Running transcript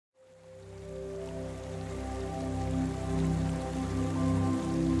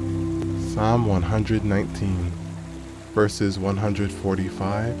Psalm 119, verses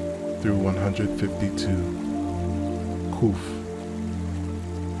 145 through 152. Qoph.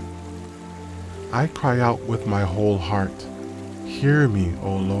 I cry out with my whole heart. Hear me,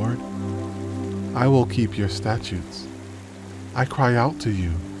 O Lord. I will keep your statutes. I cry out to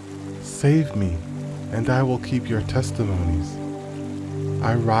you. Save me, and I will keep your testimonies.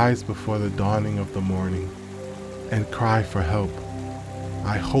 I rise before the dawning of the morning and cry for help.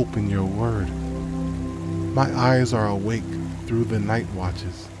 I hope in your word. My eyes are awake through the night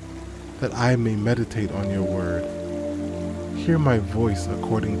watches, that I may meditate on your word. Hear my voice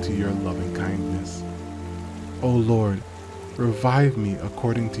according to your loving kindness. O Lord, revive me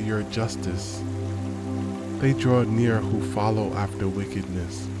according to your justice. They draw near who follow after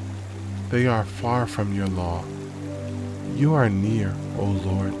wickedness. They are far from your law. You are near, O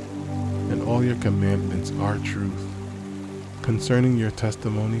Lord, and all your commandments are truth. Concerning your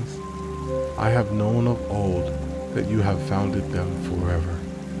testimonies, I have known of old that you have founded them forever.